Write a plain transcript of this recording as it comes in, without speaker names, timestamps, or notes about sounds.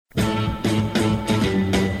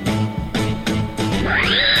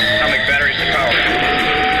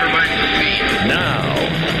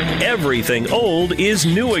Everything Old is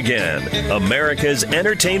New Again, America's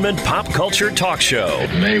entertainment pop culture talk show.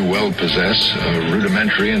 It may well possess a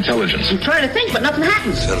rudimentary intelligence. I'm trying to think, but nothing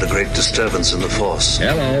happens. Felt a great disturbance in the force.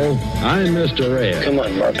 Hello, I'm Mr. Red. Come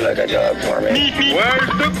on, Mark, like a job for me. Where's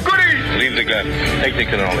the goodies? Leave the gun. Take the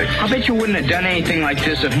cannoli. I bet you wouldn't have done anything like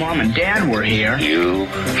this if Mom and Dad were here. You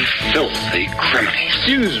filthy criminal.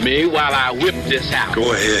 Excuse me while I whip this out.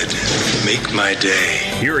 Go ahead. Make my day.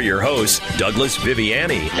 Here are your hosts, Douglas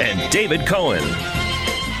Viviani and David Cohen.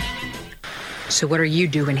 So what are you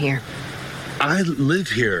doing here? I live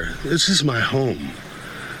here. This is my home.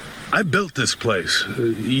 I built this place.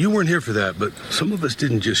 You weren't here for that, but some of us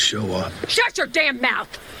didn't just show up. Shut your damn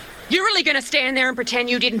mouth! You're really gonna stand there and pretend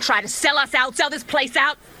you didn't try to sell us out, sell this place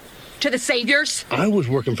out? To the saviors? I was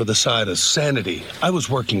working for the side of sanity. I was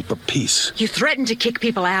working for peace. You threatened to kick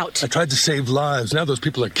people out. I tried to save lives. Now those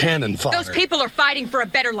people are cannon fodder. Those people are fighting for a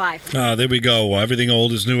better life. There we go. Everything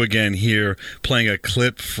Old is New Again here, playing a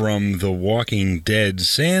clip from The Walking Dead.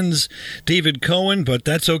 Sans David Cohen, but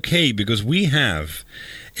that's okay because we have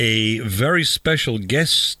a very special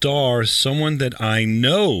guest star, someone that I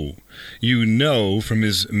know you know from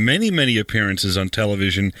his many, many appearances on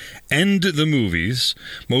television and the movies.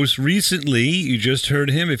 Most recently, you just heard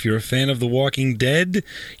him. If you're a fan of The Walking Dead,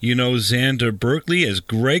 you know Xander Berkeley as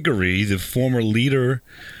Gregory, the former leader,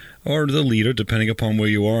 or the leader, depending upon where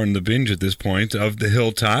you are in the binge at this point, of the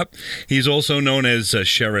Hilltop. He's also known as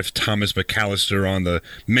Sheriff Thomas McAllister on The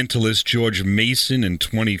Mentalist, George Mason in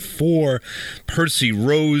 24, Percy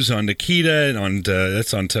Rose on Nikita, and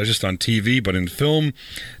that's just on TV, but in film.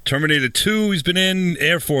 Terminator 2, he's been in,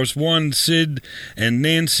 Air Force One, Sid and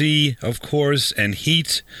Nancy, of course, and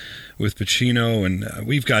Heat with Pacino, and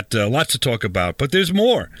we've got lots to talk about, but there's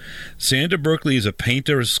more. Xander Berkeley is a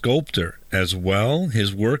painter, a sculptor as well.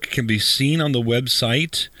 His work can be seen on the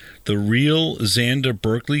website, The Real Xander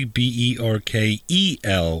Berkeley,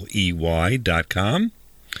 BERKELEY.com.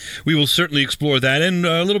 We will certainly explore that and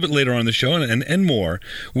a little bit later on in the show and more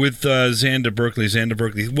with Xander Berkeley. Xander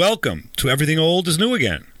Berkeley, welcome to Everything Old is New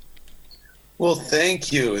Again. Well,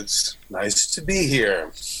 thank you. It's nice to be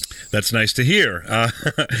here. That's nice to hear.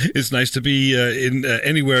 It's nice to be in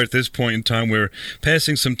anywhere at this point in time. We're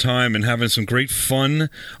passing some time and having some great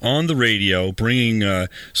fun on the radio, bringing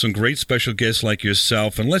some great special guests like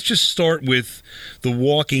yourself. And let's just start with The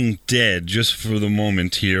Walking Dead just for the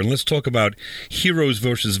moment here. And let's talk about heroes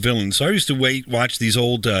versus villains. So I used to watch these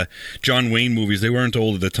old John Wayne movies. They weren't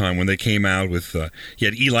old at the time when they came out with, you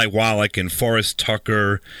had Eli Wallach and Forrest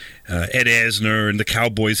Tucker, Ed Asner, and the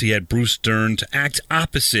Cowboys. He had Bruce Dern to act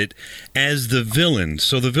opposite as the villain.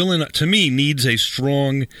 So the villain, to me, needs a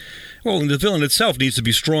strong... Well, the villain itself needs to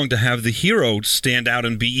be strong to have the hero stand out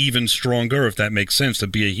and be even stronger, if that makes sense, to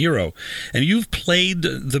be a hero. And you've played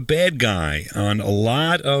the bad guy on a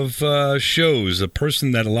lot of shows, a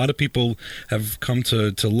person that a lot of people have come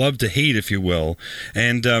to love to hate, if you will.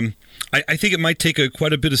 And... I think it might take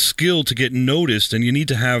quite a bit of skill to get noticed, and you need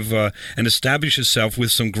to have and establish yourself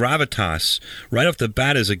with some gravitas right off the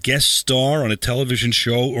bat as a guest star on a television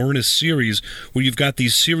show or in a series where you've got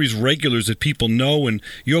these series regulars that people know, and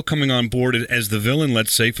you're coming on board as the villain,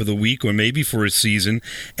 let's say, for the week or maybe for a season,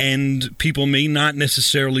 and people may not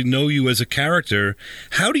necessarily know you as a character.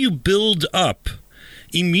 How do you build up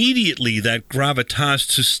immediately that gravitas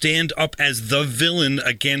to stand up as the villain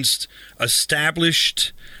against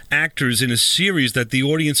established actors in a series that the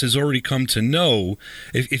audience has already come to know?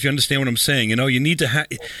 If you understand what I'm saying, you need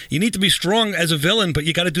to be strong as a villain, but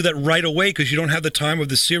you got to do that right away because you don't have the time of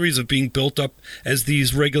the series of being built up as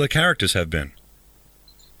these regular characters have been.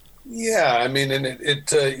 Yeah, I mean,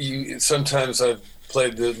 and sometimes I've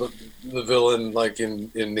played the villain like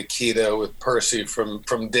in Nikita with Percy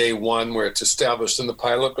from day one where it's established in the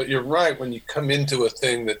pilot. But you're right, when you come into a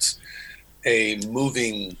thing that's a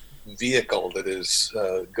moving vehicle that is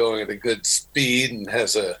going at a good speed and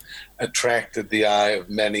has attracted the eye of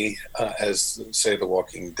many, as say The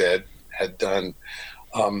Walking Dead had done,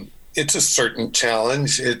 it's a certain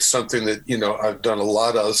challenge. It's something that I've done a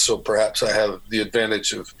lot of, so perhaps I have the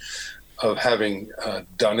advantage of having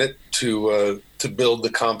done it to build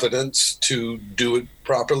the confidence to do it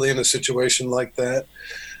properly in a situation like that.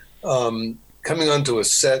 Coming onto a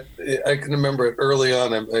set, I can remember it early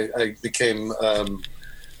on. I became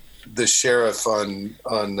the sheriff on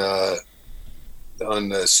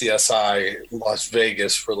CSI Las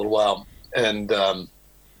Vegas for a little while, and I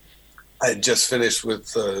had just finished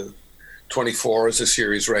with 24 as a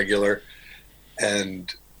series regular,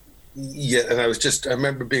 and I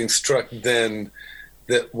remember being struck then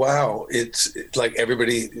that, wow, it's like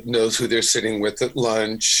everybody knows who they're sitting with at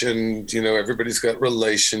lunch, and, you know, everybody's got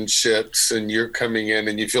relationships, and you're coming in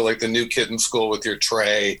and you feel like the new kid in school with your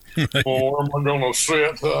tray. Oh, where am I going to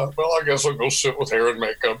sit? Well, I guess I'll go sit with hair and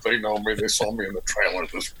makeup. They know me. They saw me in the trailer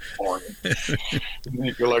this morning. And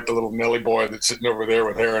you feel like the little Nelly boy that's sitting over there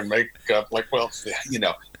with hair and makeup. Like, well, you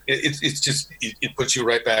know, it's just, it puts you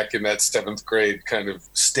right back in that 7th grade kind of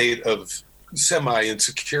state of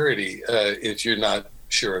semi-insecurity. If you're not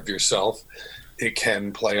sure of yourself, it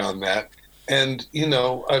can play on that. And, you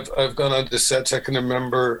know, I've gone on to sets. I can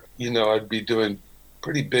remember, you know, I'd be doing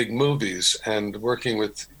pretty big movies and working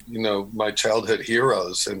with, you know, my childhood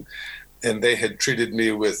heroes, and they had treated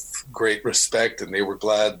me with great respect, and they were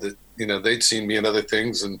glad that, you know, they'd seen me in other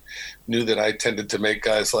things and knew that I tended to make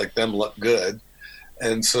guys like them look good.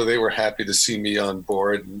 And so they were happy to see me on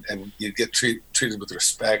board, and you get treated with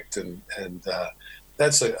respect, and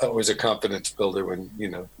that's always a confidence builder when, you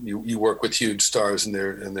know, you work with huge stars and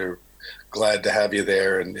they're glad to have you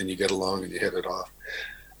there, and you get along and you hit it off.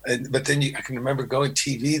 But then I can remember going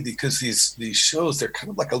TV, because these shows, they're kind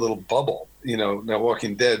of like a little bubble. You know, now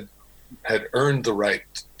Walking Dead had earned the right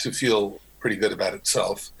to feel pretty good about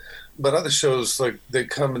itself. But other shows, like, they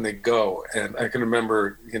come and they go. And I can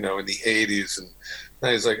remember, you know, in the 80s and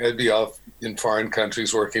 90s, like, I'd be off in foreign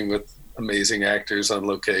countries working with amazing actors on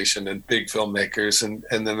location and big filmmakers.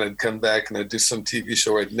 And then I'd come back and I'd do some TV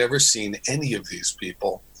show. I'd never seen any of these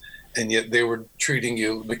people. And yet they were treating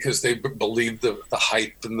you because they believed the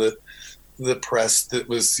hype and the press that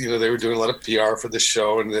was, you know, they were doing a lot of PR for the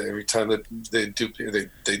show. And every time that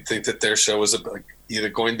they think that their show was either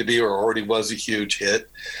going to be or already was a huge hit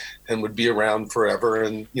and would be around forever.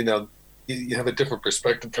 And, you know, you have a different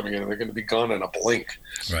perspective coming in, and they're going to be gone in a blink.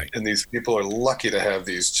 Right. And these people are lucky to have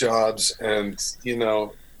these jobs. And, you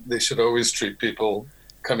know, they should always treat people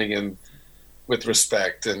coming in with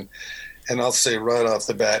respect. And I'll say right off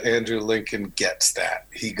the bat, Andrew Lincoln gets that.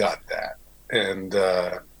 He got that. And,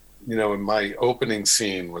 you know, in my opening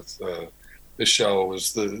scene with the show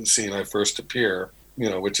was the scene I first appear, you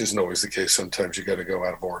know, which isn't always the case. Sometimes you got to go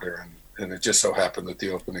out of order. And it just so happened that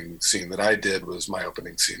the opening scene that I did was my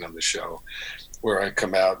opening scene on the show, where I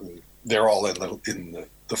come out and they're all in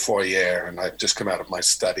the foyer, and I've just come out of my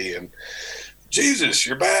study and, Jesus,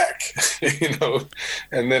 you're back, you know,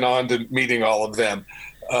 and then on to meeting all of them.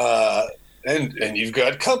 And you've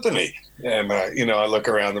got company. And, you know, I look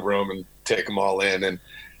around the room and take them all in,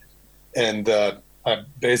 and I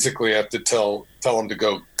basically have to tell them to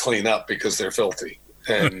go clean up because they're filthy.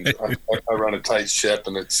 And I run a tight ship,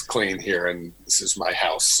 and it's clean here, and this is my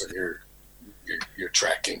house, and you're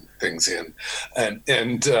tracking things in, and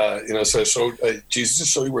you know, so Jesus will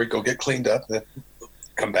show you where to go get cleaned up, then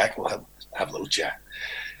come back, and we'll have a little chat,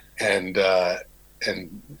 and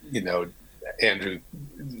you know, Andrew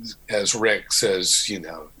as Rick says, you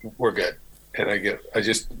know, we're good. And I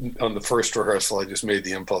just on the first rehearsal, I just made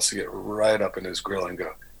the impulse to get right up in his grill and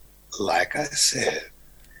go, like I said,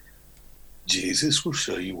 Jesus will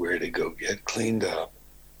show you where to go get cleaned up,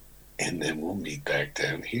 and then we'll meet back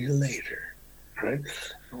down here later,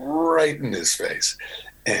 right in his face,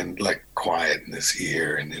 and like quiet in his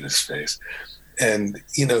ear and in his face. And,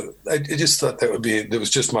 you know, I just thought that was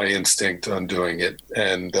just my instinct on doing it.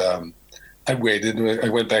 And I waited, and I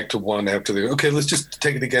went back to one after okay, let's just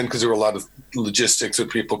take it again, because there were a lot of logistics of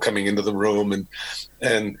people coming into the room,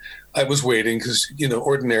 and I was waiting because, you know,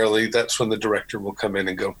 ordinarily that's when the director will come in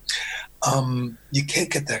and go, you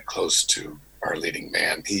can't get that close to our leading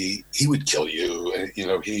man. He would kill you. You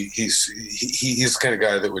know, he's the kind of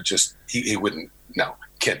guy that would just, he wouldn't, no,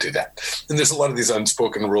 can't do that. And there's a lot of these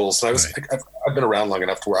unspoken rules. And I've been around long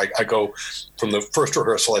enough to where I go from the first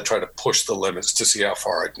rehearsal, I try to push the limits to see how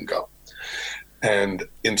far I can go. And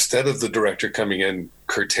instead of the director coming in,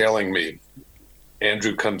 curtailing me,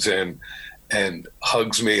 Andrew comes in and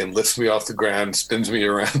hugs me and lifts me off the ground, spins me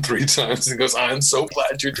around 3 times and goes, I'm so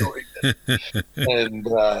glad you're doing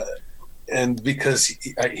it. And because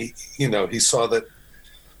he saw that,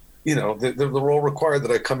 you know, the role required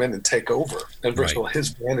that I come in and take over. And first of all, his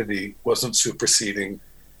vanity wasn't superseding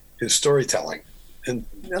his storytelling. And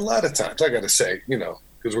a lot of times, I got to say, you know,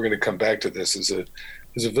 because we're going to come back to this as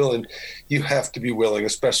a villain, you have to be willing,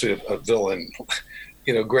 especially a villain.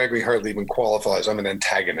 You know, Gregory hardly even qualifies. I'm an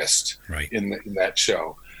antagonist in that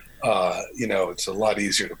show. You know, it's a lot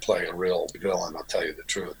easier to play a real villain, I'll tell you the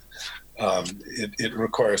truth. It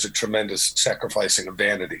requires a tremendous sacrificing of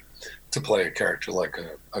vanity to play a character like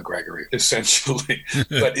a Gregory, essentially.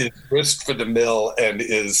 But it's grist for the mill and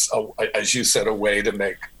is, as you said, a way to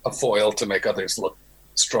make a foil to make others look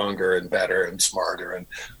stronger and better and smarter and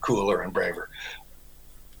cooler and braver.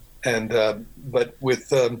 And but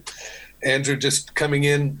with Andrew just coming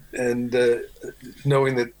in and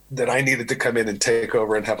knowing that I needed to come in and take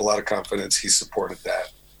over and have a lot of confidence, he supported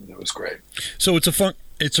that. And it was great. So it's a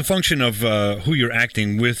function of who you're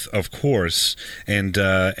acting with, of course, and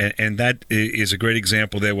that is a great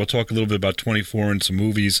example there. We'll talk a little bit about 24 and some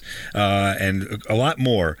movies and a lot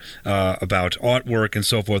more about artwork and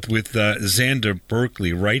so forth with Xander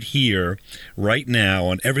Berkeley right here, right now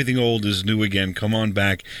on Everything Old is New Again. Come on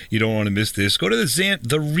back. You don't want to miss this. Go to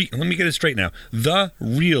let me get it straight now,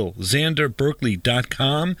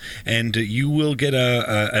 therealxanderberkeley.com, and you will get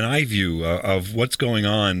an eye view of what's going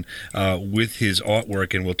on with his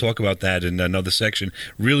artwork. And we'll talk about that in another section.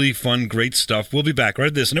 Really fun, great stuff. We'll be back right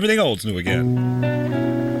at this, and Everything Old's New Again.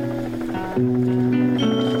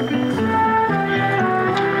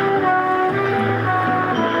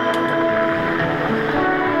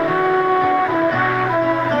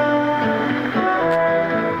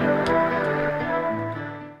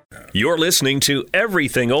 You're listening to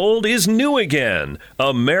Everything Old is New Again,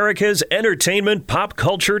 America's entertainment pop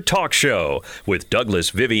culture talk show with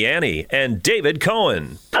Douglas Viviani and David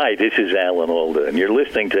Cohen. Hi, this is Alan Alda, and you're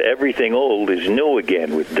listening to Everything Old is New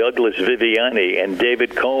Again with Douglas Viviani and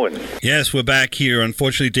David Cohen. Yes, we're back here.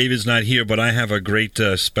 Unfortunately, David's not here, but I have a great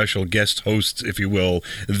special guest host, if you will,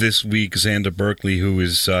 this week, Xander Berkeley, who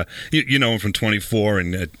is, you know him from 24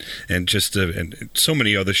 and just and so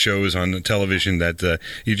many other shows on the television that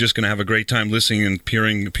you're just going to have a great time listening and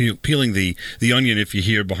peeling the onion if you're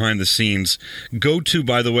here behind the scenes. Go to,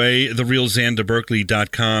 by the way,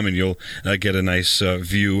 therealxanderberkeley.com, and you'll get a nice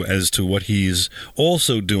view as to what he's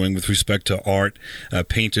also doing with respect to art,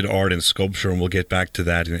 painted art and sculpture, and we'll get back to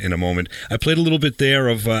that in a moment. I played a little bit there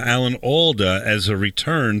of Alan Alda as a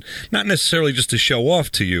return, not necessarily just to show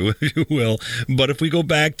off to you, if you will, but if we go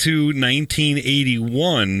back to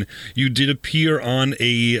 1981, you did appear on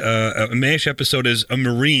a MASH episode as a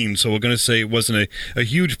Marine. So we're going to say it wasn't a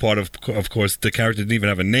huge part of course, the character didn't even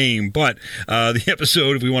have a name, but the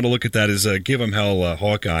episode, if we want to look at that, is Give 'em Hell,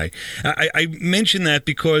 Hawkeye. I mention that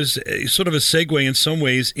because sort of a segue in some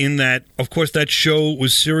ways in that, of course, that show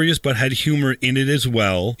was serious but had humor in it as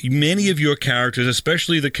well. Many of your characters,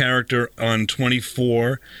 especially the character on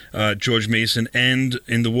 24, George Mason, and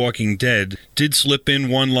in The Walking Dead, did slip in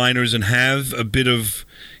one-liners and have a bit of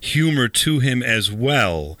humor to him as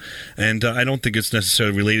well. And I don't think it's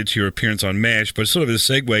necessarily related to your appearance on MASH, but sort of a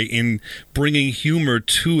segue in bringing humor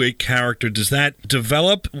to a character. Does that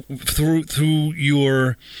develop through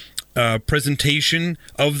your presentation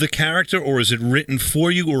of the character, or is it written for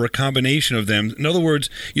you, or a combination of them? In other words,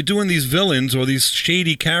 you're doing these villains or these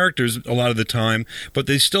shady characters a lot of the time, but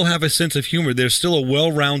they still have a sense of humor. They're still a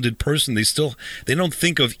well-rounded person. They don't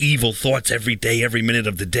think of evil thoughts every day, every minute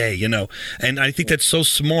of the day, you know. And I think that's so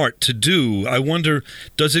smart to do. I wonder,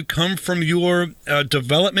 does it come from your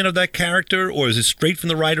development of that character, or is it straight from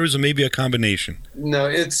the writers, or maybe a combination? No,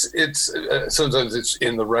 it's sometimes it's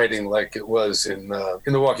in the writing, like it was in The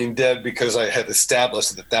Walking Dead, because I had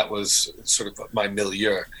established that was sort of my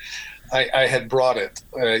milieu. I had brought it.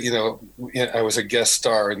 I was a guest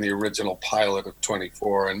star in the original pilot of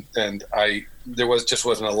 24, and there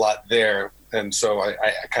wasn't a lot there, and so I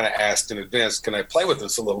kind of asked in advance, can I play with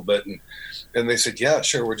this a little bit? And they said, yeah,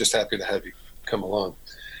 sure. We're just happy to have you come along.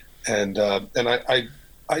 And I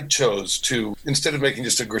chose to, instead of making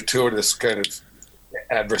just a gratuitous kind of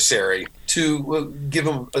adversary, to give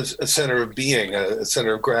him a center of being, a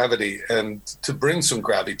center of gravity, and to bring some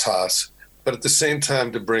gravitas, but at the same time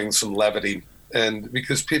to bring some levity. And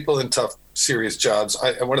because people in tough, serious jobs,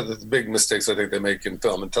 one of the big mistakes I think they make in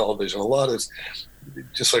film and television a lot is,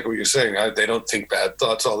 just like what you're saying, they don't think bad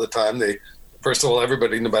thoughts all the time. First of all,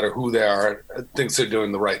 everybody, no matter who they are, thinks they're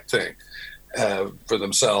doing the right thing for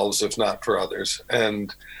themselves, if not for others.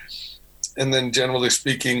 And then generally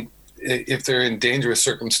speaking, if they're in dangerous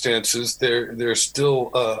circumstances, there's still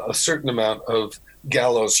a certain amount of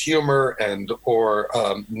gallows humor or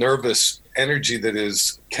nervous energy that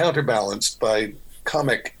is counterbalanced by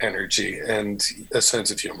comic energy and a sense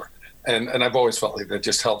of humor. And I've always felt like that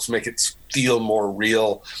just helps make it feel more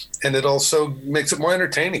real, and it also makes it more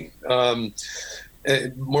entertaining,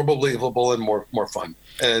 more believable, and more fun.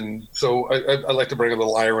 And so I like to bring a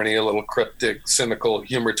little irony, a little cryptic, cynical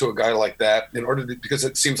humor to a guy like that, because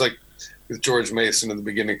it seems like with George Mason in the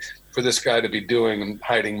beginning, for this guy to be doing and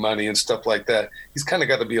hiding money and stuff like that, he's kind of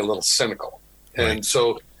got to be a little cynical. Right. And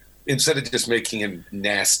so instead of just making him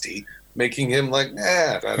nasty, making him like,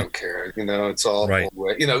 I don't care, it's all right.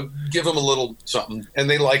 Give him a little something. And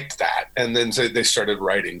they liked that. And then they started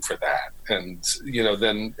writing for that. And,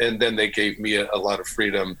 then they gave me a lot of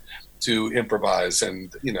freedom to improvise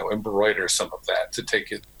and, embroider some of that to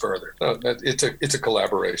take it further. It's a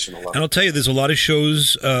collaboration a lot. And I'll tell you, there's a lot of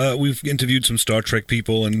shows, we've interviewed some Star Trek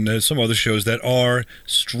people and some other shows that are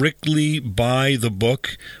strictly by the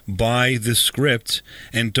book, by the script,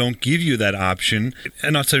 and don't give you that option.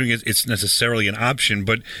 And not saying it's necessarily an option,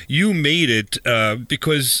 but you made it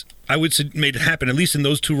because I would say made it happen, at least in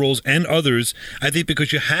those two roles and others, I think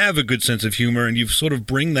because you have a good sense of humor and you sort of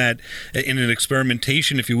bring that in an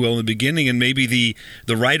experimentation, if you will, in the beginning, and maybe the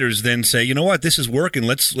writers then say, you know what, this is working,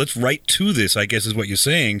 let's write to this, I guess is what you're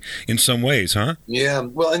saying in some ways, huh? Yeah,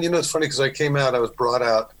 well, and it's funny because I was brought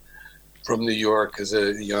out from New York as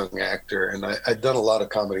a young actor, and I'd done a lot of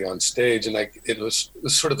comedy on stage, and it was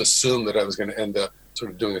sort of assumed that I was going to end up sort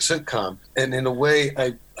of doing a sitcom. And in a way,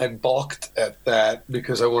 I balked at that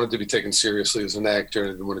because I wanted to be taken seriously as an actor and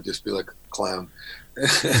I didn't want to just be like a clown.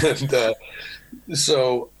 And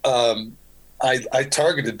so I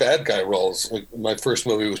targeted bad guy roles. Like my first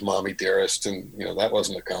movie was Mommy Dearest, and that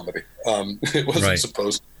wasn't a comedy. It wasn't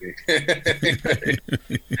supposed to be.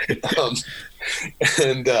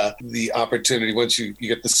 And the opportunity, once you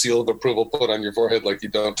get the seal of approval put on your forehead, like you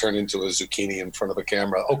don't turn into a zucchini in front of a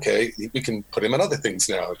camera. Okay, we can put him in other things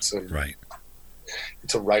now. It's a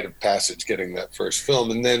rite of passage getting that first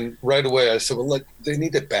film. And then right away I said, well, look, they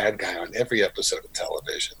need a bad guy on every episode of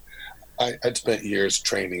television. I'd spent years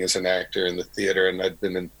training as an actor in the theater, and I'd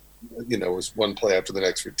been in, it was one play after the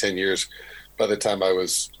next for 10 years by the time I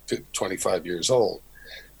was 25 years old.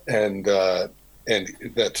 And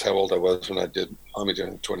that's how old I was when I did Homage,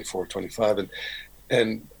 24, 25.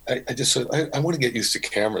 And I just said, I want to get used to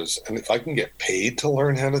cameras. And if I can get paid to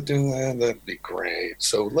learn how to do that, that'd be great.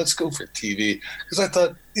 So let's go for TV. Because I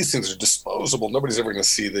thought these things are disposable. Nobody's ever going to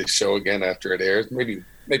see the show again after it airs. Maybe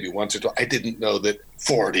once or twice. I didn't know that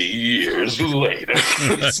 40 years later,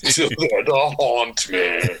 it's still there to haunt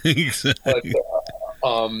me. Exactly.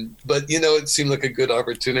 But it seemed like a good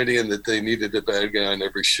opportunity, and that they needed a bad guy on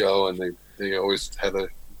every show, and they always had to,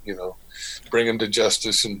 bring him to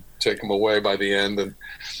justice and take him away by the end, and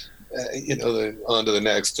on to the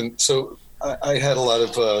next. And so I had a lot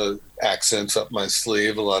of accents up my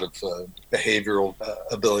sleeve, a lot of behavioral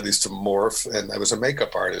abilities to morph, and I was a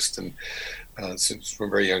makeup artist, and since from a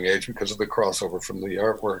very young age because of the crossover from the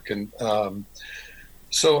artwork. And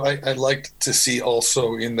so I liked to see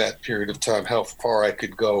also in that period of time how far I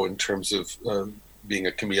could go in terms of being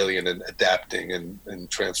a chameleon and adapting and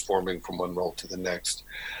transforming from one role to the next.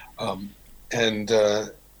 And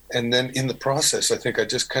then in the process, I think I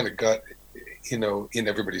just kind of got, in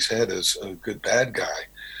everybody's head as a good bad guy,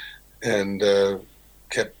 and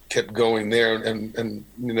kept going there. And then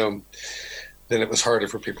it was harder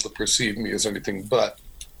for people to perceive me as anything but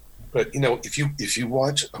if you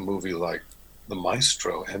watch a movie like The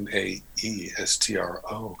Maestro,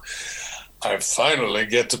 Maestro, I finally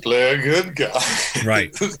get to play a good guy.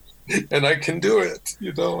 Right. And I can do it,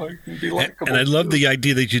 I can be likable. And I love the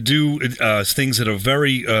idea that you do things that are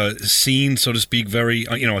very seen, so to speak, very,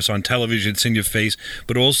 it's on television, it's in your face,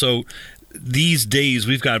 but also these days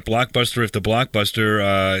we've got Blockbuster after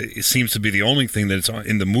Blockbuster. It seems to be the only thing that's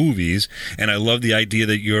in the movies, and I love the idea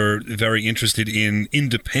that you're very interested in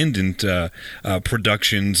independent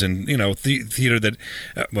productions and theater that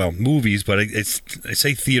movies. But I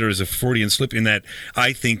say theater as a Freudian slip in that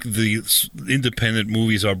I think the independent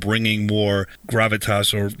movies are bringing more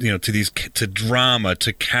gravitas or to drama,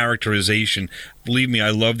 to characterization. Believe me, I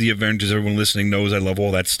love the Avengers. Everyone listening knows I love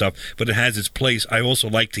all that stuff, but it has its place. I also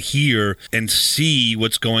like to hear and see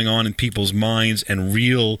what's going on in people's minds and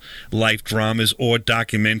real life dramas or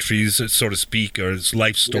documentaries, so to speak, or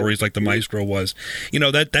life stories like The Maestro was.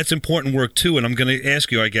 That's important work too. And I'm going to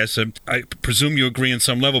ask you, I guess, I presume you agree on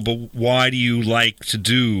some level, but why do you like to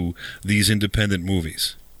do these independent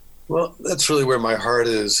movies? Well, that's really where my heart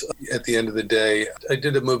is. At the end of the day, I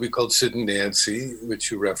did a movie called Sid and Nancy, which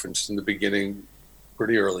you referenced in the beginning,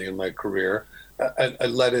 pretty early in my career. I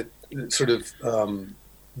let it sort of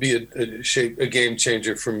be a game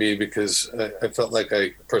changer for me because I felt like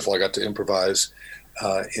first of all, I got to improvise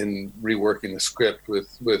in reworking the script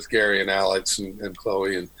with Gary and Alex and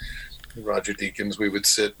Chloe and Roger Deakins. We would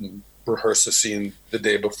sit and rehearse a scene the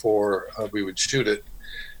day before we would shoot it.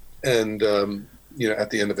 And at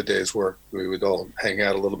the end of a day's work, we would all hang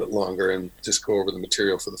out a little bit longer and just go over the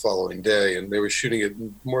material for the following day. And they were shooting it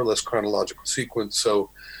in more or less chronological sequence. So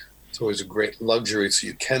it's always a great luxury. So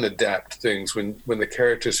you can adapt things when the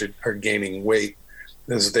characters are gaining weight,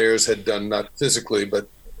 as theirs had done, not physically, but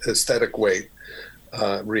aesthetic weight,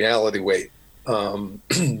 reality weight. And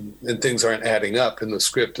things aren't adding up in the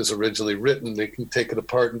script as originally written. They can take it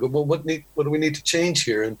apart and go, well, what do we need to change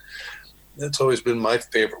here? that's always been my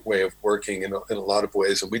favorite way of working in a lot of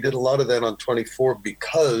ways. And we did a lot of that on 24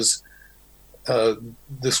 because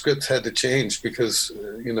the scripts had to change because,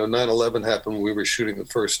 9/11 happened when we were shooting the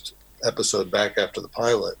first episode back after the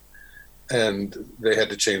pilot. And they had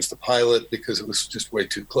to change the pilot because it was just way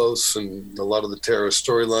too close. And a lot of the terrorist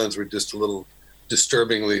storylines were just a little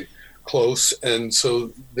disturbingly close. And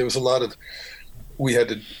so there was a lot of, we had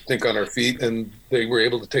to think on our feet, and they were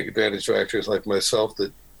able to take advantage of actors like myself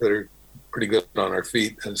that are pretty good on our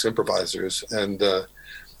feet as improvisers, and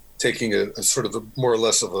taking a sort of more or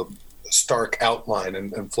less of a stark outline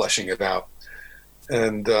and fleshing it out.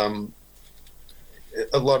 And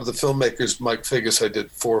a lot of the filmmakers, Mike Figgis, I did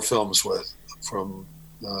 4 films with, from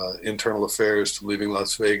Internal Affairs to Leaving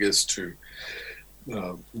Las Vegas to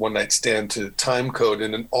One Night Stand to Time Code,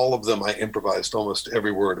 and in all of them I improvised almost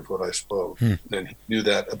every word of what I spoke. And he knew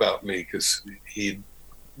that about me because he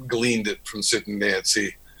gleaned it from Sid and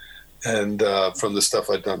Nancy and from the stuff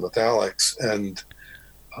I'd done with Alex, and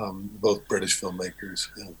both British filmmakers,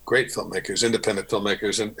 great filmmakers, independent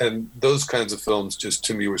filmmakers, and those kinds of films just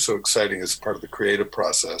to me were so exciting as part of the creative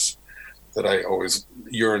process that I always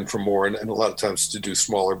yearn for more, and a lot of times to do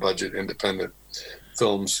smaller budget independent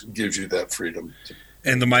films gives you that freedom.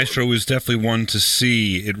 And The Maestro is definitely one to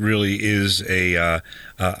see. It really is a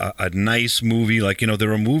nice movie. Like,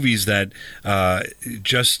 there are movies that let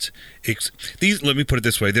me put it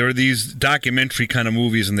this way. There are these documentary kind of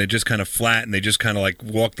movies, and they're just kind of flat, and they just kind of like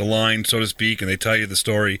walk the line, so to speak, and they tell you the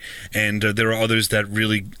story. And there are others that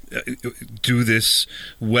really do this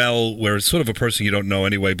well, where it's sort of a person you don't know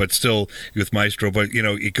anyway, but still with Maestro. But,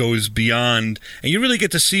 it goes beyond, and you really get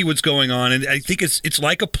to see what's going on. And I think it's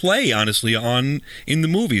like a play, honestly, in the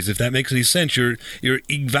movies, if that makes any sense. You're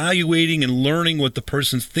evaluating and learning what the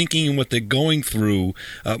person's thinking and what they're going through,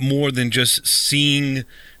 more than just seeing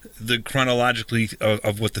the chronologically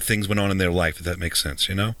of what the things went on in their life, if that makes sense,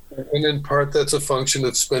 And in part, that's a function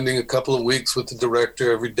of spending a couple of weeks with the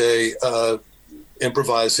director every day,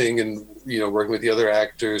 improvising and, working with the other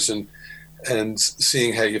actors and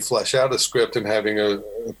seeing how you flesh out a script, and having a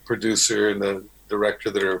producer and a director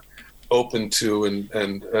that are open to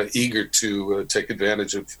and eager to take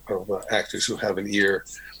advantage of actors who have an ear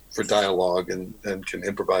for dialogue and can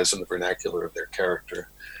improvise in the vernacular of their character.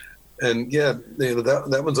 And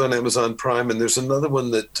that one's on Amazon Prime. And there's another one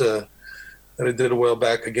that I did a while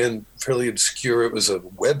back, again, fairly obscure. It was a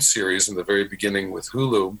web series in the very beginning with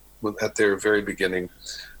Hulu, at their very beginning,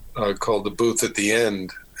 called The Booth at the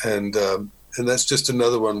End. And that's just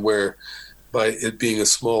another one where, by it being a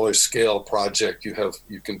smaller scale project, you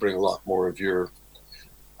can bring a lot more of your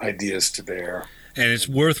ideas to bear. And it's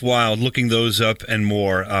worthwhile looking those up and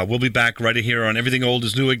more. We'll be back right here on Everything Old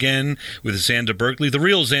is New Again with Xander Berkeley,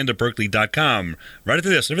 therealxanderberkeley.com. Right after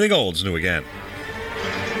this, Everything Old is New Again.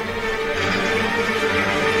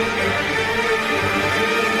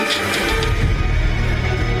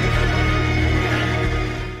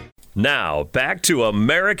 Now, back to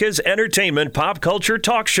America's entertainment pop culture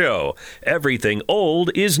talk show. Everything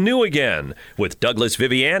Old is New Again with Douglas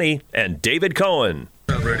Viviani and David Cohen.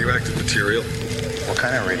 Radioactive material. What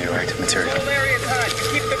kind of radioactive material?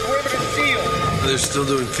 Keep the perimeter sealed. They're still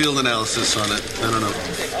doing field analysis on it. I don't know.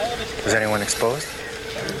 Was anyone exposed?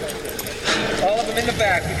 All of them in the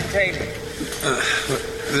back. We contain it.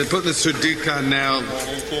 They're putting this through decon now.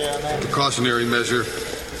 Precautionary measure.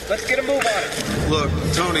 Let's get a move on it. Look,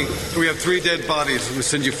 Tony, we have 3 dead bodies. We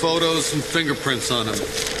send you photos and fingerprints on them.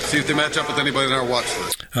 See if they match up with anybody on our watch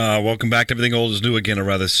list. Welcome back to Everything Old is New Again. A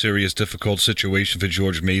rather serious, difficult situation for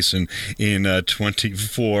George Mason in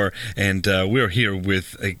 24. And we're here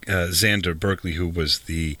with Xander Berkeley, who was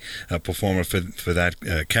the performer for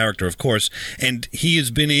that character, of course. And he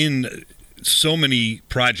has been in so many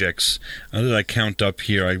projects that I count up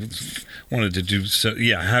here. I wanted to do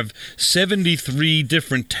have 73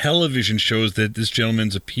 different television shows that this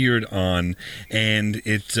gentleman's appeared on, and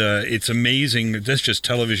it's amazing. That's just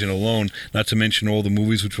television alone, not to mention all the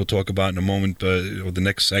movies, which we'll talk about in a moment, or the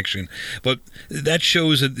next section. But that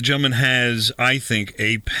shows that the gentleman has, I think,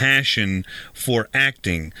 a passion for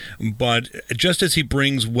acting. But just as he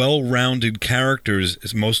brings well-rounded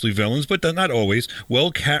characters, mostly villains, but not always,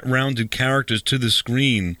 well-rounded characters to the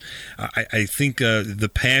screen, I think the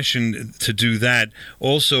passion to do that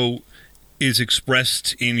also is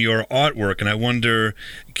expressed in your artwork. And I wonder,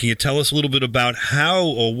 can you tell us a little bit about how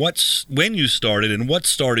or when you started and what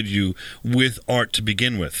started you with art to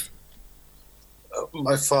begin with?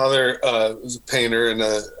 My father was a painter and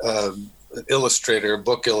an illustrator, a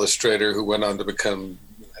book illustrator, who went on to become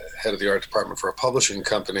head of the art department for a publishing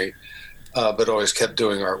company. But always kept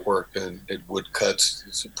doing artwork and did woodcuts.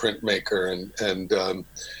 He's a printmaker and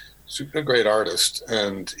a great artist,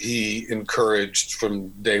 and he encouraged from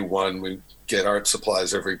day one. We get art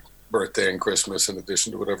supplies every birthday and Christmas, in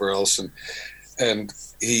addition to whatever else, and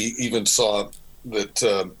he even saw that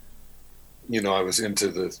I was into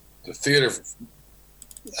the theater.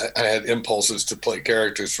 I had impulses to play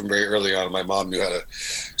characters from very early on. My mom knew how to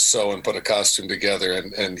sew and put a costume together,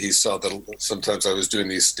 and he saw that sometimes I was doing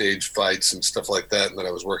these stage fights and stuff like that, and then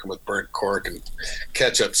I was working with burnt cork and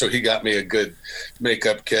ketchup. So he got me a good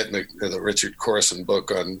makeup kit and the Richard Corson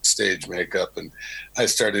book on stage makeup, and I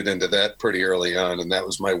started into that pretty early on, and that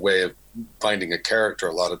was my way of finding a character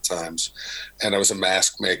a lot of times. And I was a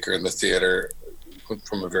mask maker in the theater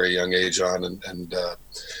from a very young age on, and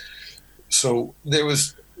so there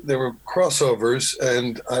were crossovers,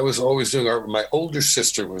 and I was always doing art. My older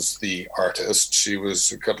sister was the artist. She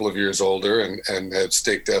was a couple of years older and had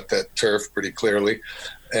staked out that turf pretty clearly.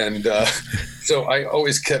 And so I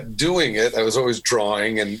always kept doing it. I was always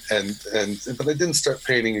drawing, but I didn't start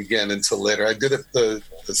painting again until later. I did a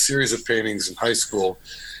series of paintings in high school,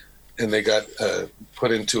 and they got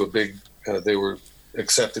put into a big, they were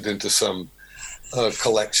accepted into some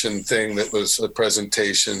collection thing that was a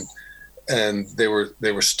presentation, and they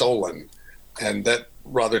were stolen, and that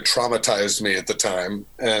rather traumatized me at the time.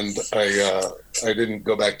 And I didn't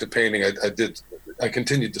go back to painting. I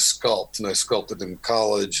continued to sculpt, and I sculpted in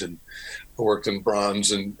college, and I worked in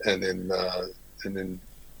bronze and in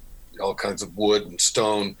all kinds of wood and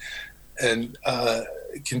stone, and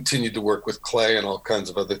continued to work with clay and all kinds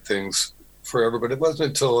of other things forever. But it wasn't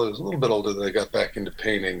until I was a little bit older that I got back into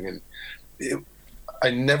painting, and I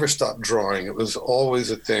never stopped drawing. It was always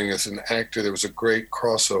a thing. As an actor, there was a great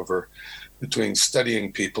crossover between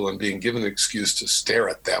studying people and being given an excuse to stare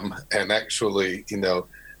at them and actually,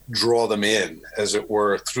 draw them in, as it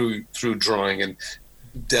were, through drawing, and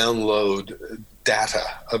download data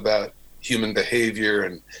about human behavior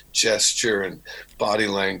and gesture and body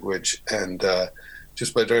language. And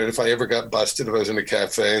just by drawing, if I ever got busted, if I was in a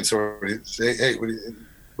cafe and somebody would say, "Hey, what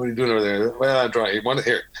are you doing over there?" "Well, I'm drawing." "You want to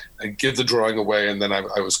hear?" I'd give the drawing away, and then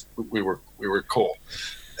we were cool.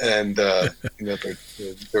 And there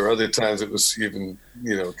were other times it was even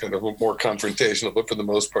kind of more confrontational, but for the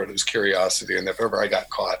most part it was curiosity. And if ever I got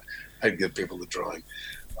caught, I'd give people the drawing.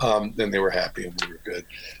 Then they were happy and we were good.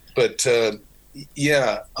 But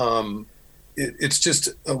it's just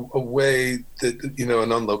a way that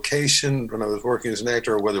and on location when I was working as an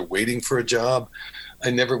actor, or whether waiting for a job, I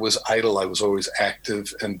never was idle. I was always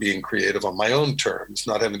active and being creative on my own terms,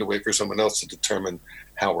 not having to wait for someone else to determine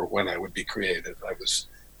how or when I would be creative. I was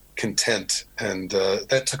content, and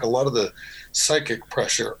that took a lot of the psychic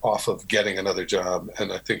pressure off of getting another job,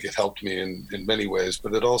 and I think it helped me in many ways.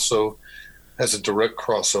 But it also has a direct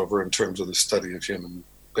crossover in terms of the study of human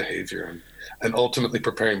behavior and ultimately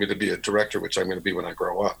preparing me to be a director, which I'm going to be when I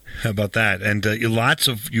grow up. How about that? And lots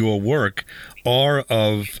of your work are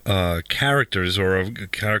of characters, or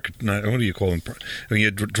of character. What do you call them? When you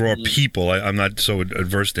draw people, I'm not so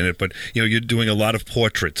adversed in it, but you're doing a lot of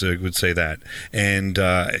portraits. I would say that. And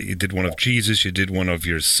you did one of Jesus. You did one of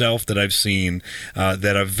yourself that I've seen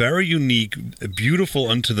that are very unique, beautiful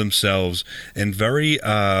unto themselves, and very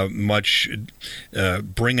much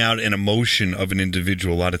bring out an emotion of an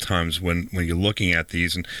individual. A lot of times when you're looking at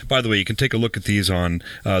these. And by the way, you can take a look at these on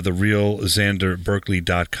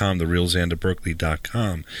therealxanderberkeley.com,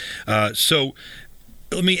 therealxanderberkeley.com. So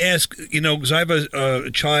let me ask, because I have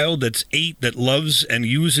a child that's 8 that loves and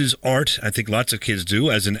uses art. I think lots of kids do,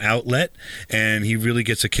 as an outlet, and he really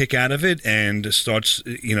gets a kick out of it and starts,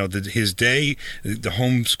 his day, the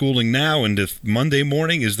homeschooling now, and the Monday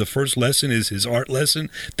morning is the first lesson, is his art lesson.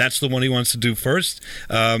 That's the one he wants to do first.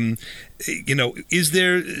 Is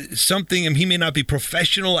there something, and he may not be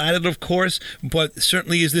professional at it, of course, but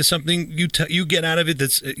certainly is there something you get out of it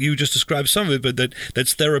that's, you just described some of it, but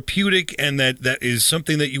that's therapeutic, and that is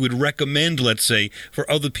something that you would recommend, let's say, for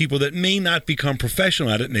other people that may not become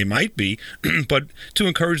professional at it, and they might be, but to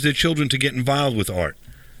encourage their children to get involved with art?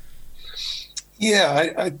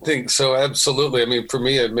 Yeah, I think so. Absolutely. I mean, for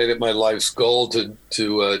me, I've made it my life's goal to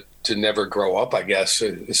never grow up, I guess.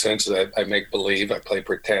 Essentially, I make believe, I play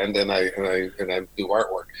pretend, and I do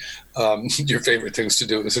artwork. Your favorite things to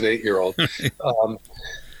do as an 8-year-old.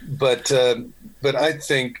 But I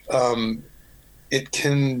think it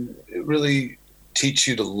can really teach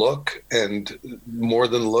you to look, and more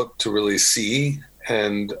than look, to really see,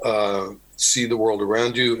 and see the world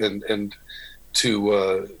around you, and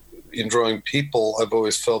to in drawing people, I've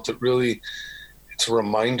always felt it's a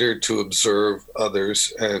reminder to observe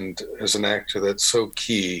others, and as an actor, that's so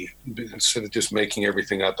key. Instead of just making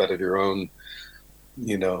everything up out of your own,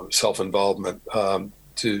 self-involvement,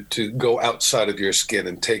 to go outside of your skin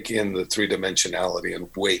and take in the three-dimensionality and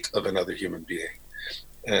weight of another human being.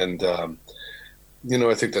 And I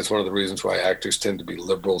think that's one of the reasons why actors tend to be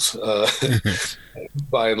liberals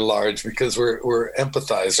by and large, because we're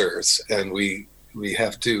empathizers, and we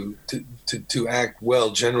have to act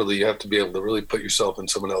well. Generally, you have to be able to really put yourself in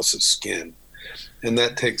someone else's skin. And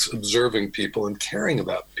that takes observing people and caring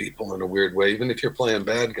about people in a weird way. Even if you're playing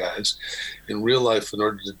bad guys in real life, in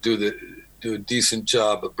order to do a decent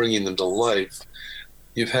job of bringing them to life,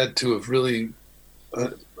 you've had to have really,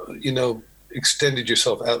 extended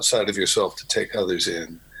yourself outside of yourself to take others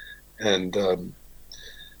in. And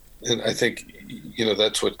I think,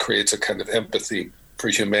 that's what creates a kind of empathy for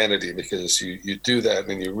humanity, because you do that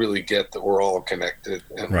and you really get that we're all connected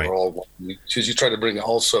and we're all one. Because you try to bring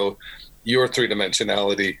also your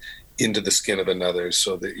three-dimensionality into the skin of another,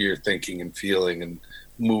 so that you're thinking and feeling and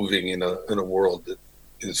moving in a world that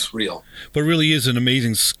is real. But it really is an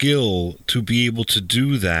amazing skill to be able to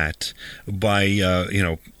do that by,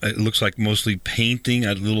 it looks like mostly painting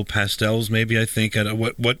at little pastels, maybe, I think.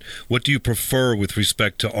 What do you prefer with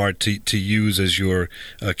respect to art to use as your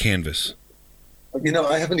canvas?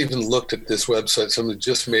 I haven't even looked at this website. Someone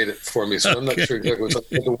just made it for me, so I'm not sure exactly what's on.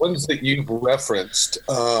 The ones that you've referenced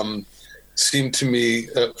seem to me,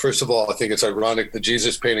 first of all, I think it's ironic. The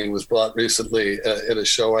Jesus painting was bought recently at a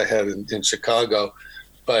show I had in Chicago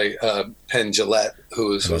by Penn Jillette,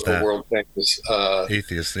 who is a world famous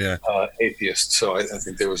atheist. Atheist. So I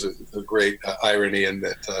think there was a great irony in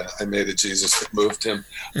that I made a Jesus that moved him.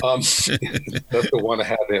 Not to want to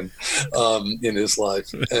have him in his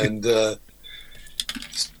life. And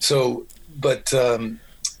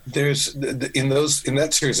there's in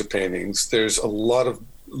that series of paintings, there's a lot of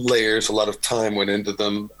layers, a lot of time went into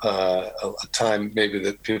them. A time maybe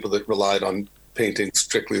that people that relied on painting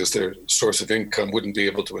strictly as their source of income wouldn't be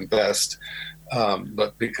able to invest.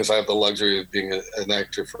 But because I have the luxury of being an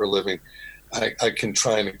actor for a living, I can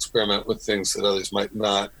try and experiment with things that others might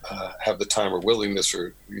not have the time or willingness,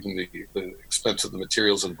 or even the expense of the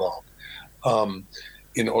materials involved.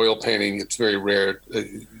 In oil painting, it's very rare.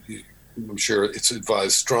 I'm sure it's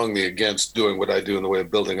advised strongly against doing what I do in the way of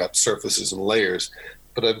building up surfaces and layers,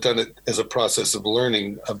 but I've done it as a process of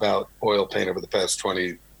learning about oil paint over the past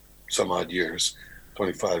 20 some odd years,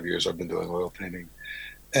 25 years I've been doing oil painting.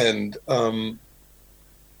 And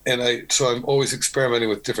so I'm always experimenting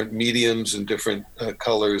with different mediums and different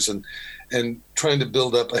colors and trying to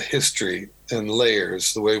build up a history and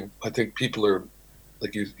layers, the way I think people are,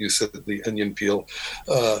 like you said, the onion peel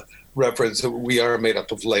reference, that we are made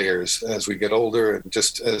up of layers as we get older, and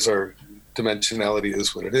just as our dimensionality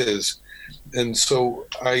is what it is. And so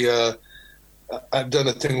I've done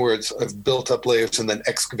a thing where I've built up layers and then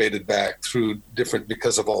excavated back through different,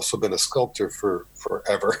 because I've also been a sculptor for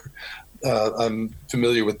forever. I'm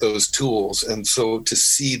familiar with those tools. And so to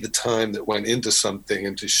see the time that went into something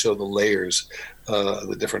and to show the layers,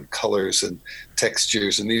 the different colors and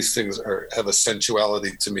textures, and these things have a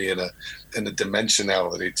sensuality to me and a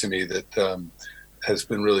dimensionality to me that has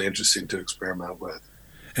been really interesting to experiment with.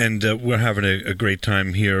 And we're having a great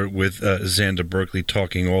time here with Xander Berkeley,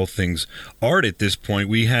 talking all things art at this point.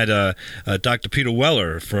 We had Dr. Peter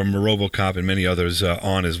Weller from RoboCop and many others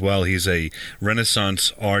on as well. He's a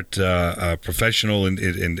Renaissance art professional,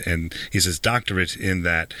 and he's his doctorate in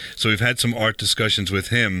that. So we've had some art discussions with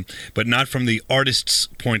him, but not from the artist's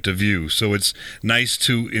point of view. So it's nice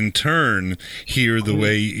to, in turn, hear the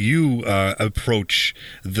way you approach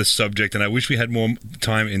the subject. And I wish we had more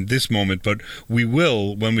time in this moment, but we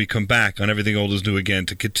will when we come back on Everything Old is New Again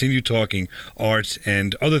to continue talking art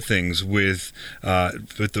and other things with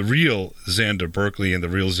the real Xander Berkeley and the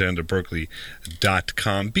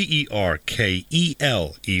realxanderberkeley.com. BERKELEY.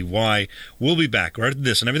 We'll be back right after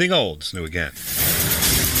this on Everything Old is New Again.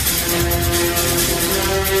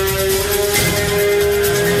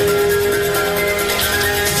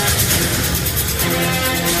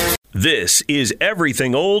 This is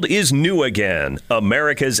Everything Old is New Again,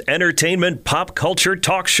 America's entertainment pop culture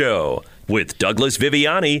talk show with Douglas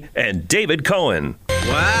Viviani and David Cohen.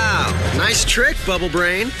 Wow, nice trick, Bubble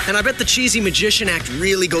Brain. And I bet the cheesy magician act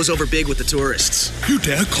really goes over big with the tourists. You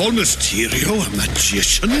dare call Mysterio a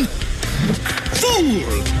magician?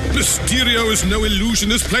 Fool! Mysterio is no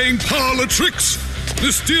illusionist playing parlor tricks.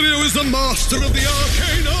 Mysterio is the master of the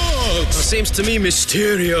arcane arts. Well, seems to me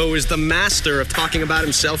Mysterio is the master of talking about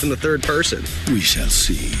himself in the third person. We shall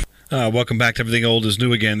see. Welcome back to Everything Old is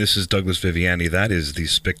New Again. This is Douglas Viviani. That is the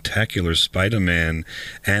spectacular Spider-Man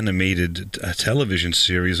animated television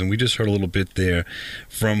series, and we just heard a little bit there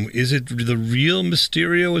from, is it the real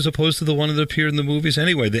Mysterio as opposed to the one that appeared in the movies?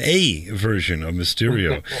 Anyway, the A version of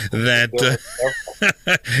Mysterio.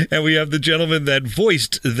 And we have the gentleman that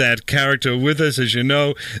voiced that character with us, as you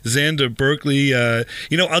know, Xander Berkeley.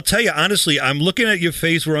 I'll tell you, honestly, I'm looking at your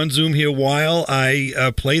face. We're on Zoom here while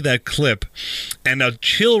I play that clip, and a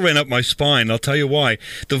chill ran up my spine. I'll tell you why.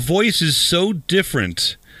 The voice is so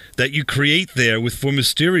different that you create there for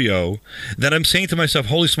Mysterio that I'm saying to myself,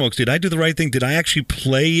 holy smokes, did I do the right thing? Did I actually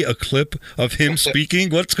play a clip of him speaking?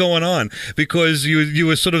 What's going on? Because you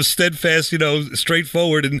were sort of steadfast,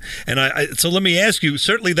 straightforward. And so let me ask you,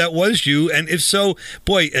 certainly that was you. And if so,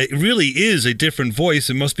 boy, it really is a different voice.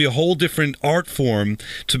 It must be a whole different art form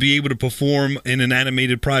to be able to perform in an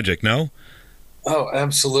animated project, no? Oh,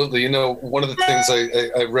 absolutely. One of the things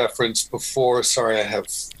I referenced before, sorry, I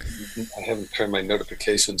haven't turned my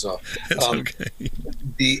notifications off. That's okay.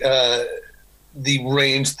 The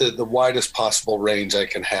range, the widest possible range I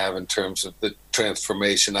can have in terms of the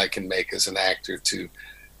transformation I can make as an actor to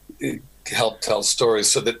help tell stories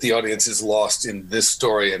so that the audience is lost in this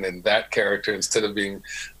story and in that character instead of being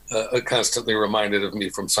constantly reminded of me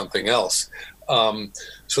from something else.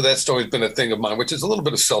 So that's always been a thing of mine, which is a little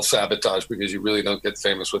bit of self-sabotage because you really don't get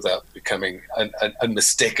famous without becoming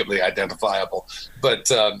unmistakably identifiable. But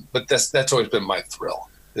that's always been my thrill,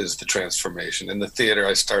 is the transformation. In the theater,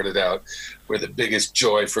 I started out where the biggest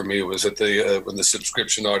joy for me was at when the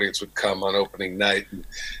subscription audience would come on opening night,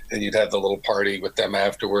 and you'd have the little party with them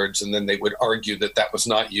afterwards, and then they would argue that was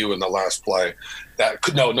not you in the last play.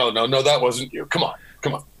 No, that wasn't you. Come on.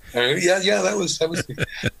 Yeah, that was me.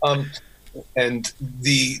 And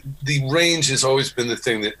the range has always been the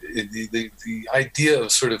thing that the idea of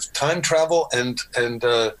sort of time travel and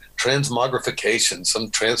transmogrification, some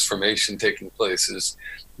transformation taking place, is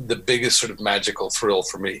the biggest sort of magical thrill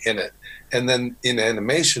for me in it. And then in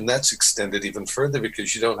animation, that's extended even further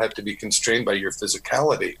because you don't have to be constrained by your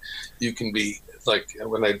physicality. You can be like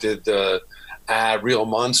when I did Real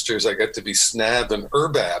Monsters, I got to be Snab and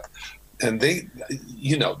Urbab. And they're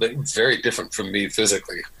very different from me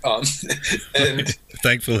physically. And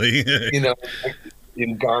thankfully,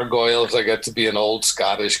 in Gargoyles, I got to be an old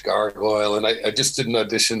Scottish gargoyle. And I just did an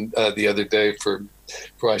audition the other day for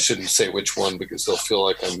I shouldn't say which one because they'll feel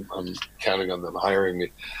like I'm counting on them hiring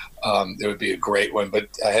me. It would be a great one, but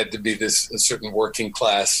I had to be a certain working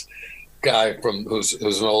class guy who's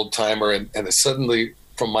an old timer, and suddenly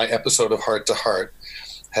from my episode of Heart to Heart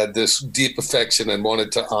had this deep affection and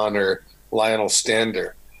wanted to honor Lionel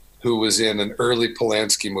Stander, who was in an early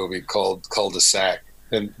Polanski movie called Cul-de-sac.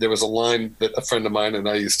 And there was a line that a friend of mine and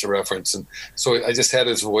I used to reference. And so I just had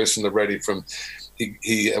his voice in the ready from,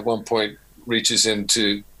 he at one point reaches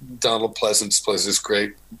into Donald Pleasance, plays this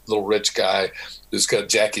great little rich guy who's got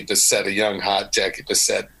Jackie Bissett, a young, hot Jackie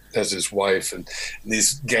Bissett as his wife. And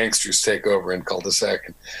these gangsters take over in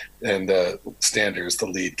Cul-de-sac. And Stander is the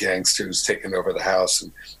lead gangster who's taking over the house,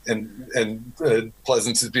 and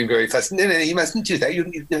Pleasance is being very fast. No, you mustn't do that.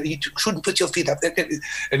 You shouldn't put your feet up there.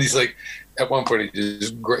 And he's like, at one point,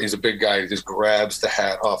 he's a big guy. He just grabs the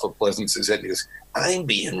hat off of Pleasance's head and he goes, "I'm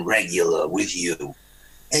being regular with you,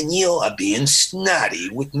 and you are being snotty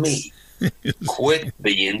with me. Quit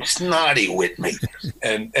being snotty with me."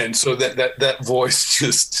 And so that voice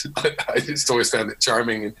just, I just always found it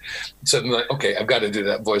charming. And suddenly, like, okay, I've got to do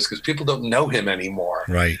that voice because people don't know him anymore.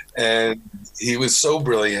 Right. And he was so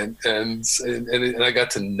brilliant, and I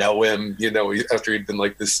got to know him, after he'd been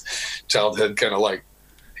like this childhood kind of like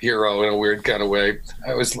hero in a weird kind of way.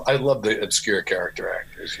 I love the obscure character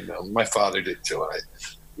actors. My father did too.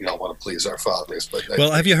 We don't want to please our fathers, but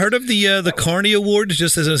have you heard of the Carney Awards?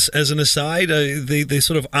 Just as an aside, they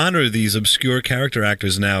sort of honor these obscure character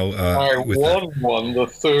actors now. I won one the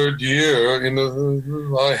third year.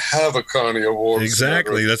 I have a Carney Award.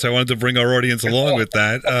 Exactly. That's why I wanted to bring our audience along with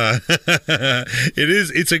that.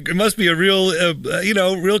 It must be a real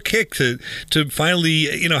real kick to finally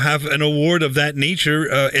have an award of that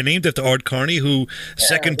nature named after Art Carney, who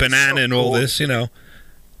second Banana so and all cool. This.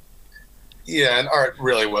 Yeah, and Art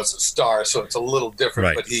really was a star, so it's a little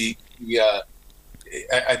different. Right.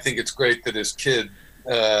 But I think it's great that his kid,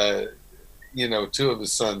 two of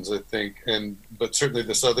his sons, I think, but certainly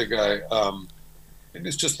this other guy, maybe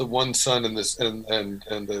it's just the one son and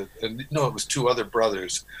it was two other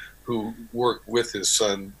brothers who worked with his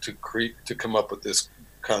son to come up with this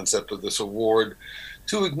concept of this award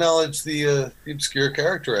to acknowledge the obscure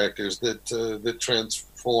character actors that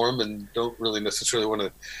transform and don't really necessarily want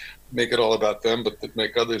to make it all about them, but that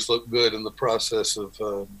make others look good in the process of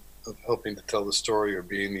helping to tell the story or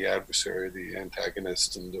being the adversary, the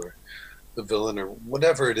antagonist, or the villain, or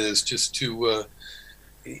whatever it is. Just to,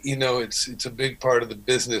 it's a big part of the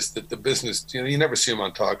business. That the business, you never see them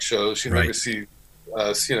on talk shows. You right. never see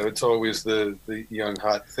it's always the young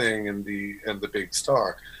hot thing and the big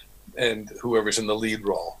star, and whoever's in the lead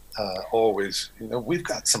role. Always, we've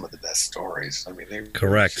got some of the best stories. I mean, they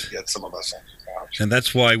correct. Really should get some of us on the couch. And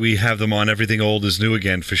that's why we have them on Everything Old is New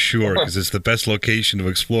Again, for sure, because it's the best location to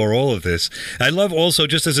explore all of this. I love also,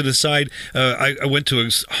 just as an aside, I went to a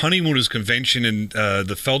Honeymooners convention in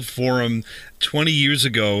the Feld Forum 20 years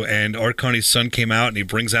ago, and Art Carney's son came out and he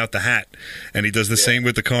brings out the hat, and he does the same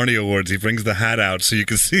with the Carney Awards. He brings the hat out so you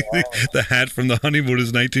can see the hat from the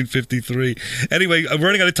Honeymooners 1953. Anyway, I'm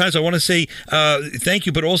running out of time, so I want to say thank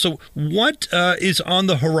you, but also what is on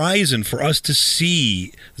the horizon for us to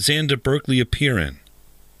see Xander Berkeley appear in?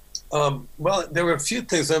 Well, there were a few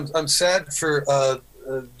things. I'm sad for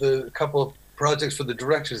the couple of projects for the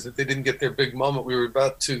directors that they didn't get their big moment. We were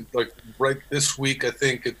about to, right this week, I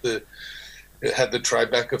think, it had the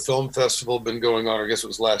Tribeca Film Festival been going on, or I guess it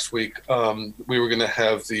was last week. We were going to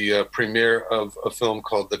have the premiere of a film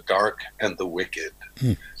called The Dark and the Wicked,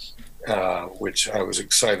 which I was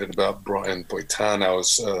excited about. Brian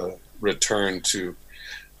Boitano's return to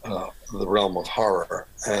the realm of horror,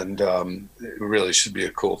 and it really should be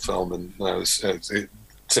a cool film. And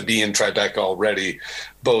to be in Tribeca already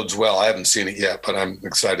bodes well. I haven't seen it yet, but I'm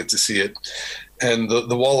excited to see it. And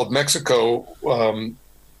the Wall of Mexico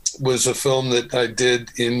was a film that I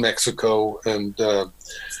did in Mexico and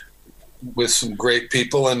with some great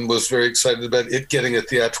people, and was very excited about it getting a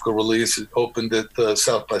theatrical release. It opened at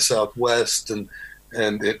South by Southwest, and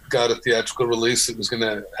it got a theatrical release. It was going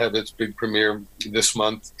to have its big premiere this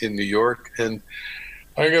month in New York, and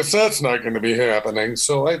I guess that's not going to be happening.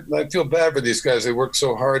 So I feel bad for these guys. They work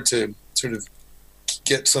so hard to sort of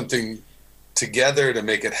get something together to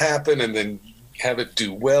make it happen, and then have it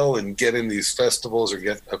do well and get in these festivals or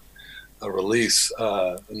get a release.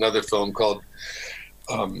 Another film called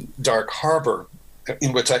Dark Harbor,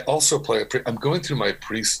 in which I also play I'm going through my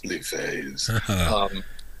priestly phase,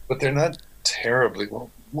 but they're not terribly well.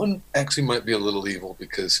 One actually might be a little evil,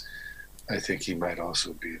 because I think he might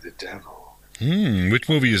also be the devil. Which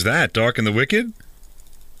movie is that? Dark and the Wicked?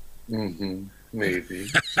 Maybe.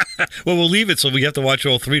 Well, we'll leave it, so we have to watch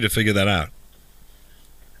all three to figure that out.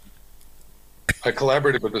 I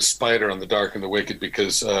collaborated with a Spider on The Dark and the Wicked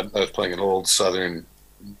because I was playing an old Southern,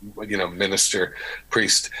 minister,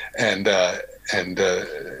 priest, and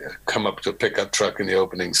come up to a pickup truck in the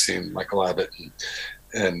opening scene, Michael Abbott,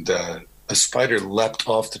 and a spider leapt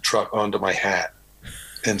off the truck onto my hat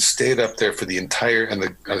and stayed up there for the entire.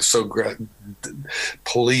 And I was so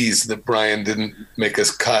pleased that Brian didn't make us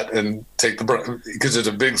cut and take because it's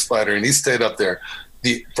a big spider, and he stayed up there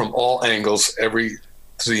from all angles,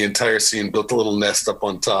 the entire scene, built a little nest up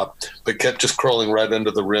on top, but kept just crawling right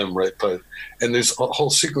under the rim, and there's a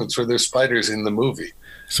whole sequence where there's spiders in the movie.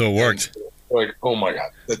 So it worked. And, oh my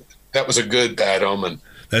God, that was a good bad omen.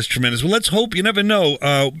 That's tremendous. Well, let's hope. You never know.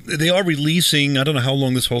 They are releasing, I don't know how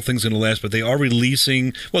long this whole thing's going to last, but they are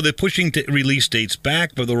releasing, they're pushing release dates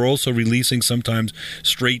back, but they're also releasing sometimes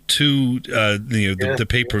straight to the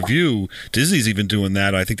pay-per-view. Disney's even doing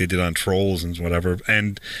that. I think they did on Trolls and whatever.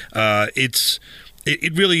 And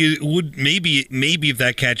It really would, maybe if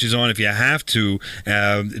that catches on, if you have to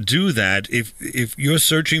do that, if you're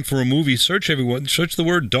searching for a movie, search the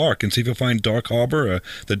word dark and see if you'll find Dark Harbor,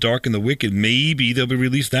 The Dark and the Wicked. Maybe they'll be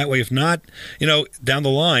released that way. If not, down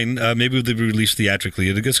the line, maybe they'll be released theatrically.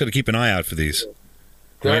 You just got to keep an eye out for these.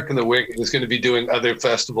 Dark and the Wicked is going to be doing other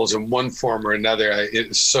festivals in one form or another. I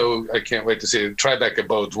can't wait to see it. Tribeca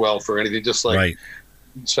bodes well for anything, just like. Right.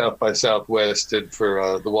 South by Southwest did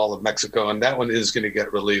for the Wall of Mexico, and that one is going to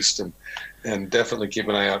get released, and definitely keep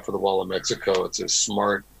an eye out for the Wall of Mexico. It's a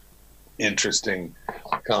smart, interesting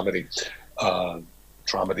comedy,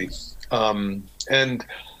 dramedy, and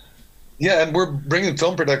we're bringing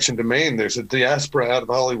film production to Maine. There's a diaspora out of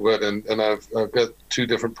Hollywood, and I've got 2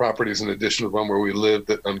 different properties in addition to one where we live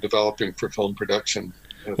that I'm developing for film production.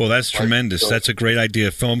 Well, that's tremendous. That's a great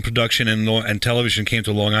idea. Film production and television came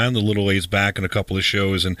to Long Island a little ways back in a couple of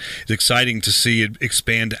shows, and it's exciting to see it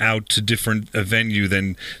expand out to different venue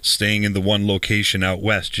than staying in the one location out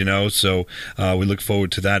west, So we look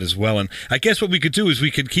forward to that as well. And I guess what we could do is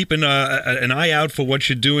we could keep an eye out for what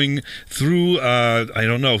you're doing through,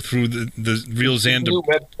 through the Real Xander. New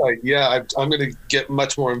website. Yeah, I'm going to get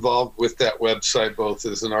much more involved with that website, both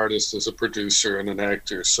as an artist, as a producer, and an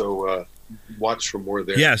actor. So watch for more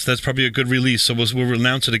there. Yes, that's probably a good release. So we'll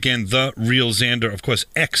announce it again. The Real Xander, of course,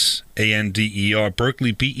 Xander, ANDER,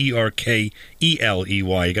 Berkeley, BERKELEY.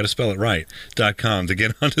 You got to spell it right, .com to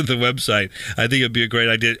get onto the website. I think it'd be a great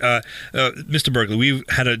idea. Mr. Berkeley, we've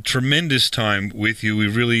had a tremendous time with you. We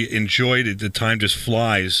really enjoyed it. The time just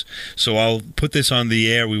flies. So I'll put this on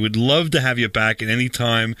the air. We would love to have you back at any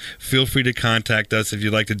time. Feel free to contact us if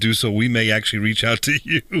you'd like to do so. We may actually reach out to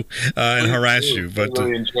you and harass you. But I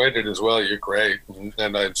really enjoyed it as well. You're great.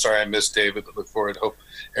 And I'm sorry I missed David. I look forward. Hope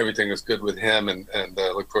everything is good with him, and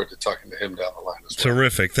look forward to talking to him down the line as well.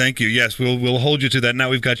 Terrific. Thank you. Yes, we'll hold you to that. Now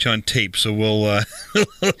we've got you on tape, so we'll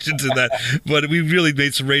hold you to that. But we really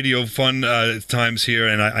made some radio fun times here,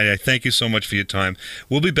 and I thank you so much for your time.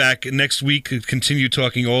 We'll be back next week to continue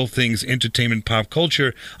talking all things entertainment, pop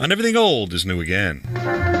culture on Everything Old is New Again.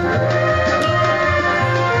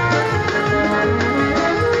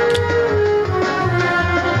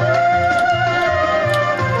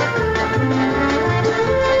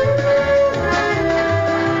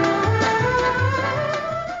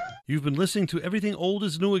 You've been listening to Everything Old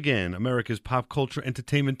is New Again, America's pop culture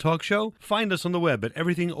entertainment talk show. Find us on the web at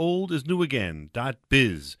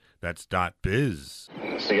everythingoldisnewagain.biz. That's .biz.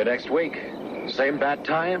 See you next week. Same bat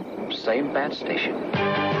time, same bat station.